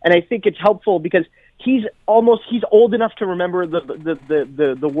 and I think it's helpful because he's old enough to remember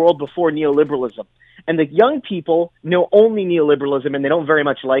the world before neoliberalism. And the young people know only neoliberalism, and they don't very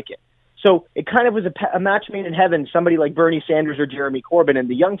much like it. So it kind of was a match made in heaven, somebody like Bernie Sanders or Jeremy Corbyn and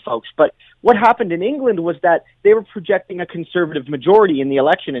the young folks. But what happened in England was that they were projecting a conservative majority in the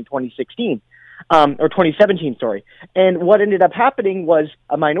election in 2016, or 2017, sorry. And what ended up happening was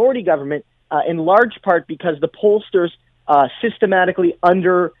a minority government, in large part because the pollsters systematically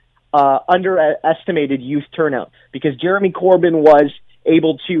underestimated youth turnout, because Jeremy Corbyn was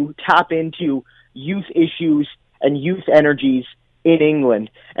able to tap into youth issues and youth energies in England.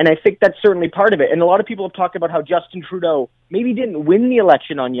 And I think that's certainly part of it. And a lot of people have talked about how Justin Trudeau maybe didn't win the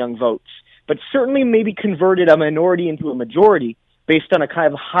election on young votes, but certainly maybe converted a minority into a majority based on a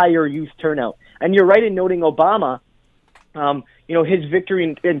kind of higher youth turnout. And you're right in noting Obama, his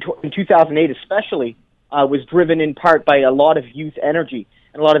victory in 2008 especially was driven in part by a lot of youth energy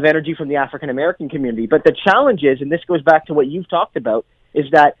and a lot of energy from the African-American community. But the challenge is, and this goes back to what you've talked about, is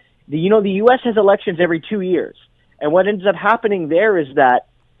that the U.S. has elections every 2 years. And what ends up happening there is that,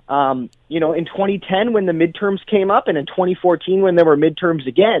 in 2010 when the midterms came up and in 2014 when there were midterms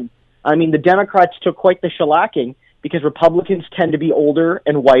again, the Democrats took quite the shellacking because Republicans tend to be older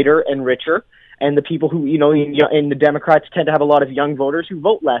and whiter and richer. And the people who, and the Democrats tend to have a lot of young voters who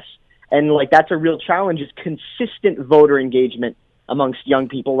vote less. And, that's a real challenge, is consistent voter engagement amongst young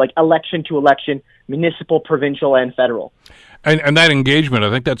people, like election to election, municipal, provincial, and federal. And that engagement,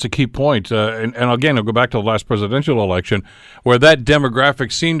 I think that's a key point. And again, I'll go back to the last presidential election, where that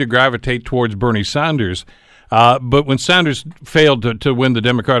demographic seemed to gravitate towards Bernie Sanders. But when Sanders failed to win the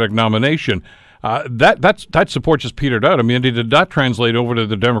Democratic nomination, that support just petered out. It did not translate over to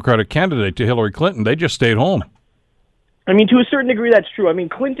the Democratic candidate, to Hillary Clinton. They just stayed home. To a certain degree, that's true.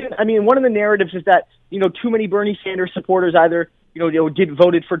 Clinton, one of the narratives is that, too many Bernie Sanders supporters either,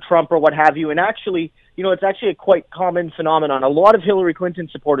 voted for Trump or what have you. And actually, it's actually a quite common phenomenon. A lot of Hillary Clinton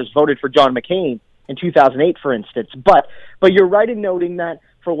supporters voted for John McCain in 2008, for instance. But you're right in noting that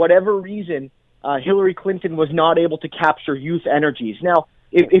for whatever reason, Hillary Clinton was not able to capture youth energies. Now,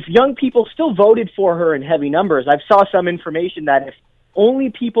 if young people still voted for her in heavy numbers, I've saw some information that if only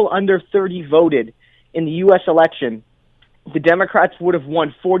people under 30 voted in the U.S. election, the Democrats would have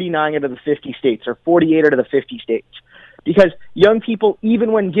won 49 out of the 50 states or 48 out of the 50 states. Because young people,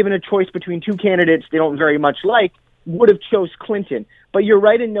 even when given a choice between two candidates they don't very much like, would have chose Clinton. But you're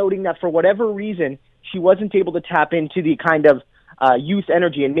right in noting that for whatever reason, she wasn't able to tap into the kind of youth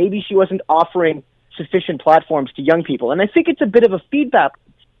energy, and maybe she wasn't offering sufficient platforms to young people. And I think it's a bit of a feedback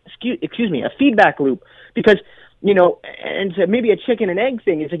loop, because, and maybe a chicken and egg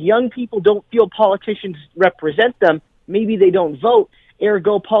thing. It's like young people don't feel politicians represent them. Maybe they don't vote.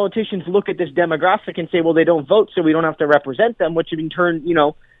 Ergo, politicians look at this demographic and say, well, they don't vote, so we don't have to represent them, which in turn,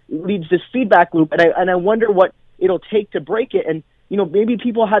 leads this feedback loop. And I wonder what it'll take to break it. And, maybe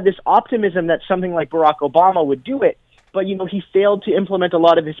people had this optimism that something like Barack Obama would do it, but, he failed to implement a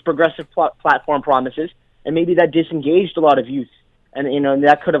lot of his progressive platform promises, and maybe that disengaged a lot of youth. And, and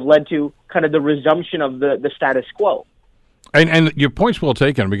that could have led to kind of the resumption of the status quo. And your point's well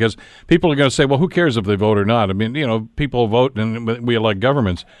taken, because people are going to say, well, who cares if they vote or not? People vote and we elect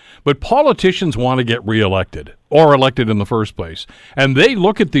governments. But politicians want to get reelected or elected in the first place. And they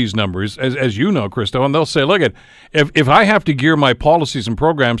look at these numbers, as you know, Christo, and they'll say, look, if I have to gear my policies and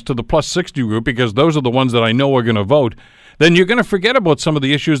programs to the plus 60 group because those are the ones that I know are going to vote, then you're going to forget about some of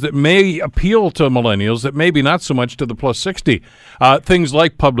the issues that may appeal to millennials that maybe not so much to the plus 60. Things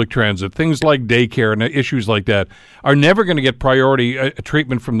like public transit, things like daycare, and issues like that are never going to get priority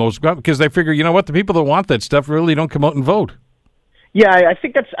treatment from those, because they figure, the people that want that stuff really don't come out and vote. Yeah, I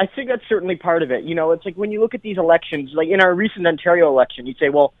think that's certainly part of it. It's like when you look at these elections, like in our recent Ontario election, you'd say,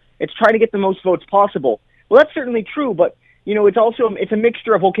 well, it's trying to get the most votes possible. Well, that's certainly true, but it's a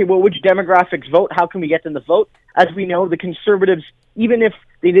mixture of, okay, well, which demographics vote? How can we get them to vote? As we know, the Conservatives, even if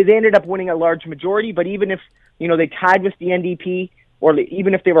they ended up winning a large majority, but even if, they tied with the NDP, or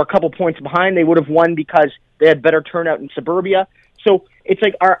even if they were a couple points behind, they would have won because they had better turnout in suburbia. So it's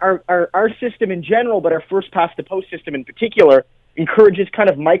like our system in general, but our first past the post system in particular, encourages kind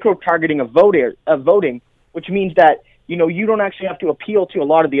of micro-targeting of voting, which means that, you don't actually have to appeal to a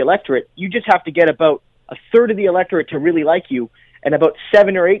lot of the electorate. You just have to get about a third of the electorate to really like you, and about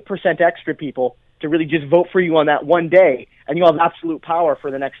 7 or 8% extra people to really just vote for you on that one day, and you'll have absolute power for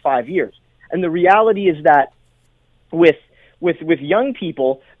the next 5 years. And the reality is that with young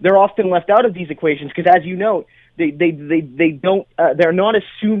people, they're often left out of these equations because, as you know, they don't they're not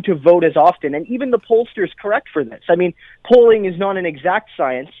assumed to vote as often. And even the pollsters correct for this. Polling is not an exact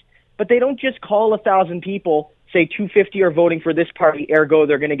science, but they don't just call 1,000 people, say 250 are voting for this party, ergo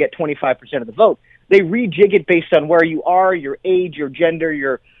they're going to get 25% of the vote. They rejig it based on where you are, your age, your gender,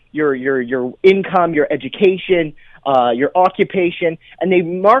 your income, your education, your occupation, and they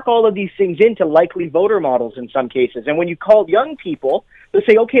mark all of these things into likely voter models in some cases. And when you call young people, they'll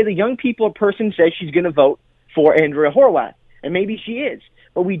say, okay, the young people person says she's going to vote for Andrea Horwath, and maybe she is.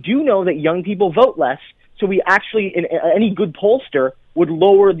 But we do know that young people vote less, so we actually, any good pollster would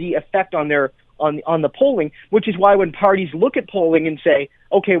lower the effect on their on the polling, which is why when parties look at polling and say,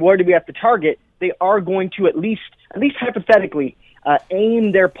 okay, where do we have to target, they are going to at least hypothetically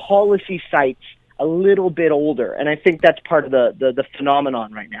aim their policy sites a little bit older. And I think that's part of the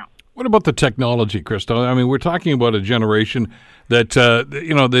phenomenon right now. What about the technology, Christo? I mean, we're talking about a generation that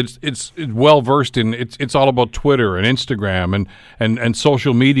that it's well versed in. It's all about Twitter and Instagram and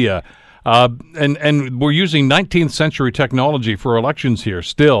social media, and we're using 19th century technology for elections here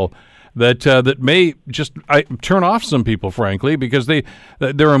still. That may just turn off some people, frankly, because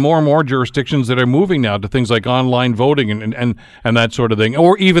there are more and more jurisdictions that are moving now to things like online voting and that sort of thing,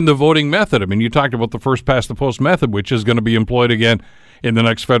 or even the voting method. I mean, you talked about the first past the post method, which is going to be employed again in the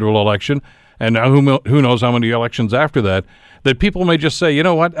next federal election, and who knows how many elections after that. That people may just say, you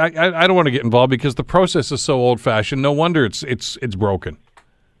know what, I don't want to get involved because the process is so old fashioned. No wonder it's broken.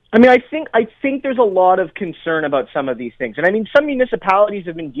 I mean, I think there's a lot of concern about some of these things, and I mean, some municipalities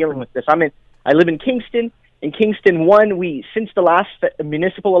have been dealing with this. I live in Kingston. In Kingston 1, since the last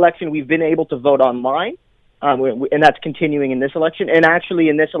municipal election, we've been able to vote online, and that's continuing in this election. And actually,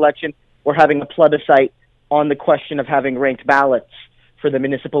 in this election, we're having a plebiscite on the question of having ranked ballots for the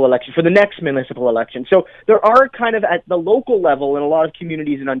municipal election, for the next municipal election. So there are kind of at the local level in a lot of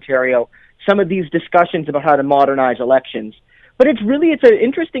communities in Ontario, some of these discussions about how to modernize elections. But it's an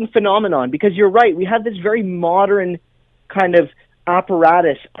interesting phenomenon because you're right. We have this very modern kind of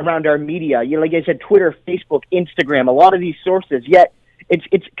apparatus around our media. You know, like I said, Twitter, Facebook, Instagram, a lot of these sources. Yet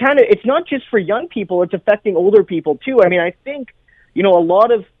it's not just for young people. It's affecting older people too. I mean, I think, you know, a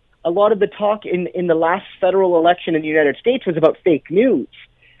lot of the talk in the last federal election in the United States was about fake news,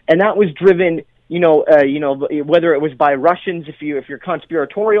 and that was driven, whether it was by Russians, if you're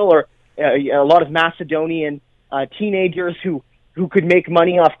conspiratorial, or a lot of Macedonian teenagers who could make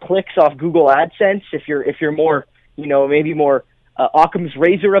money off clicks off Google AdSense. If you're more, maybe more Occam's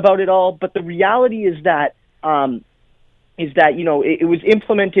razor about it all. But the reality is that it was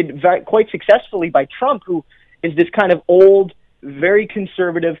implemented quite successfully by Trump, who is this kind of old, very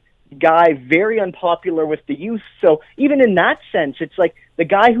conservative guy, very unpopular with the youth. So even in that sense, it's like the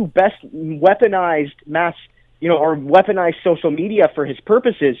guy who best weaponized or weaponized social media for his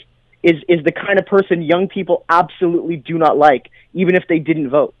purposes is the kind of person young people absolutely do not like, even if they didn't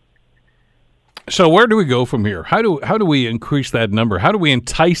vote. So where do we go from here? How do we increase that number? How do we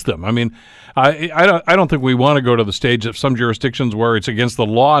entice them? I mean, I don't think we want to go to the stage of some jurisdictions where it's against the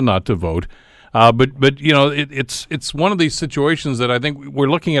law not to vote. But it's one of these situations that I think we're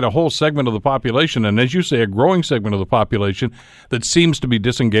looking at a whole segment of the population, and as you say, a growing segment of the population that seems to be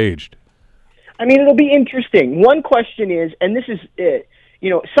disengaged. I mean, it'll be interesting. One question is, and this is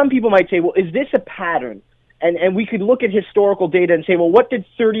some people might say, well, is this a pattern? And we could look at historical data and say, well, what did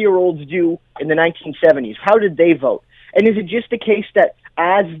 30-year-olds do in the 1970s? How did they vote? And is it just the case that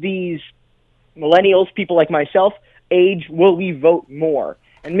as these millennials, people like myself, age, will we vote more?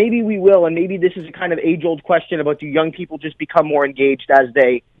 And maybe we will, and maybe this is a kind of age-old question about do young people just become more engaged as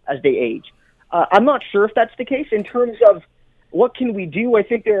they age? I'm not sure if that's the case. In terms of what can we do, I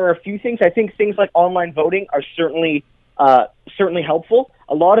think there are a few things. I think things like online voting are certainly helpful.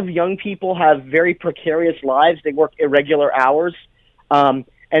 A lot of young people have very precarious lives. They work irregular hours.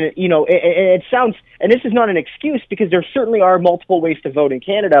 It sounds, and this is not an excuse because there certainly are multiple ways to vote in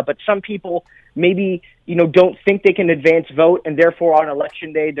Canada, but some people maybe, don't think they can advance vote, and therefore on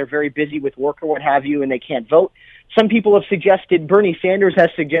election day, they're very busy with work or what have you, and they can't vote. Some people have suggested, Bernie Sanders has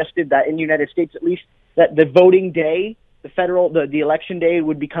suggested that in the United States at least, that the voting day, the election day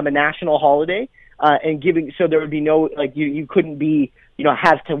would become a national holiday, so there would be no, like, you couldn't be,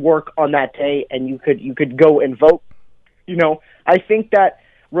 have to work on that day, and you could go and vote. I think that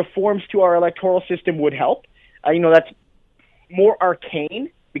reforms to our electoral system would help. That's more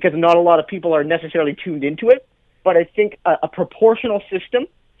arcane because not a lot of people are necessarily tuned into it. But I think a proportional system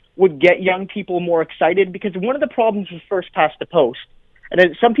would get young people more excited because one of the problems with first past the post,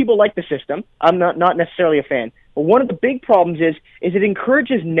 and some people like the system, I'm not necessarily a fan, but one of the big problems is it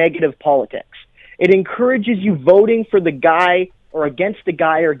encourages negative politics. It encourages you voting for the guy or against the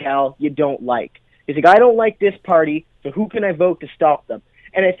guy or gal you don't like. It's like, I don't like this party, so who can I vote to stop them?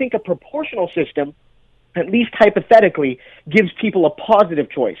 And I think a proportional system, at least hypothetically, gives people a positive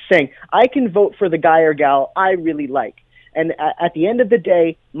choice, saying, I can vote for the guy or gal I really like. And at the end of the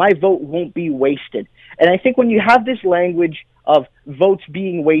day, my vote won't be wasted. And I think when you have this language of votes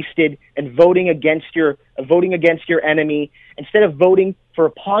being wasted and voting against your enemy, instead of voting for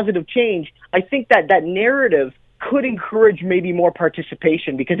a positive change, I think that narrative could encourage maybe more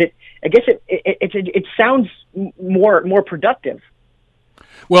participation because it sounds more productive.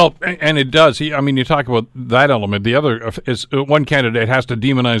 Well, and it does. I mean, you talk about that element. The other is one candidate has to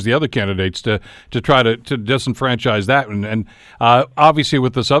demonize the other candidates to try to disenfranchise that. And obviously,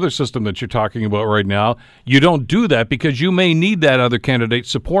 with this other system that you're talking about right now, you don't do that because you may need that other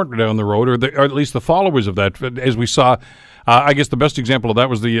candidate's support down the road, or at least the followers of that. As we saw, I guess the best example of that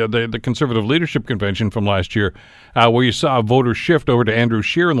was the Conservative Leadership Convention from last year, where you saw a voter shift over to Andrew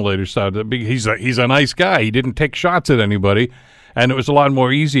Scheer on the later side. He's a nice guy. He didn't take shots at anybody. And it was a lot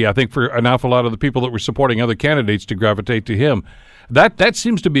more easy, I think, for an awful lot of the people that were supporting other candidates to gravitate to him. That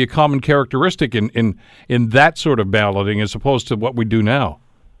seems to be a common characteristic in that sort of balloting as opposed to what we do now.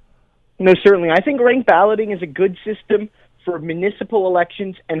 No, certainly. I think ranked balloting is a good system for municipal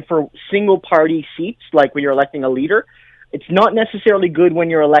elections and for single-party seats, like when you're electing a leader. It's not necessarily good when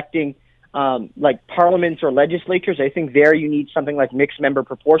you're electing like parliaments or legislatures. I think there you need something like mixed-member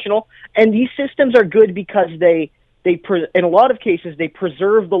proportional. And these systems are good because in a lot of cases, they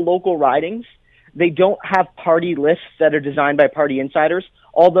preserve the local ridings. They don't have party lists that are designed by party insiders.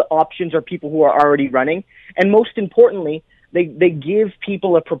 All the options are people who are already running. And most importantly, they give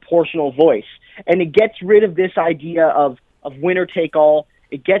people a proportional voice. And it gets rid of this idea of winner-take-all.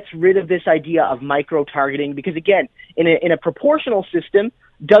 It gets rid of this idea of micro-targeting. Because, again, in a proportional system,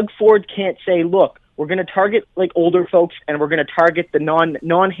 Doug Ford can't say, look, we're going to target like older folks and we're going to target the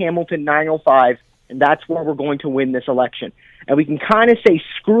non-Hamilton 905, and that's where we're going to win this election. And we can kind of say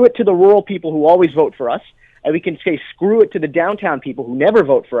screw it to the rural people who always vote for us, and we can say screw it to the downtown people who never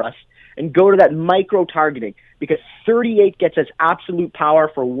vote for us, and go to that micro-targeting, because 38 gets us absolute power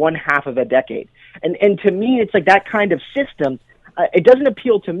for one half of a decade. And to me, it's like that kind of system, it doesn't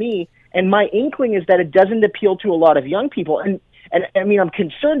appeal to me, and my inkling is that it doesn't appeal to a lot of young people. And I mean, I'm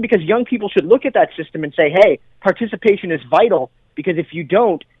concerned because young people should look at that system and say, hey, participation is vital, because if you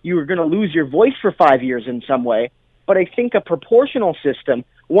don't, you are going to lose your voice for 5 years in some way. But I think a proportional system,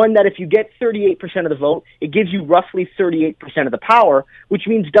 one that if you get 38% of the vote, it gives you roughly 38% of the power, which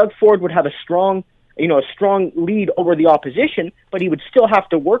means Doug Ford would have a strong lead over the opposition, but he would still have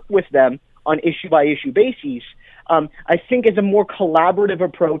to work with them on issue-by-issue bases. I think is a more collaborative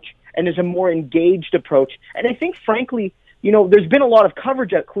approach and is a more engaged approach. And I think, frankly, there's been a lot of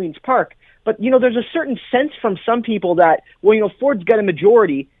coverage at Queen's Park, but, there's a certain sense from some people that, Ford's got a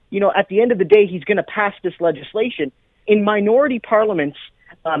majority, at the end of the day, he's going to pass this legislation. In minority parliaments,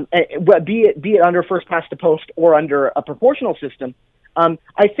 be it under first past the post or under a proportional system,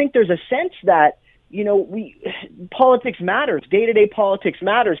 I think there's a sense that, politics matters. Day-to-day politics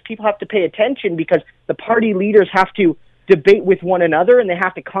matters. People have to pay attention because the party leaders have to debate with one another, and they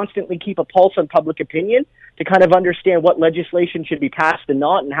have to constantly keep a pulse on public opinion to kind of understand what legislation should be passed and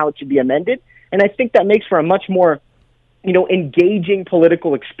not, and how it should be amended. And I think that makes for a much more, engaging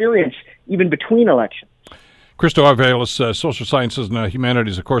political experience even between elections. Christo Aivalis, Social Sciences and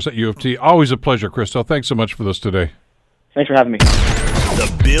Humanities, of course, at U of T. Always a pleasure, Christo. Thanks so much for this today. Thanks for having me.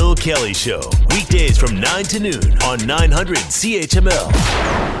 The Bill Kelly Show, weekdays from 9 to noon on 900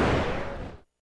 CHML.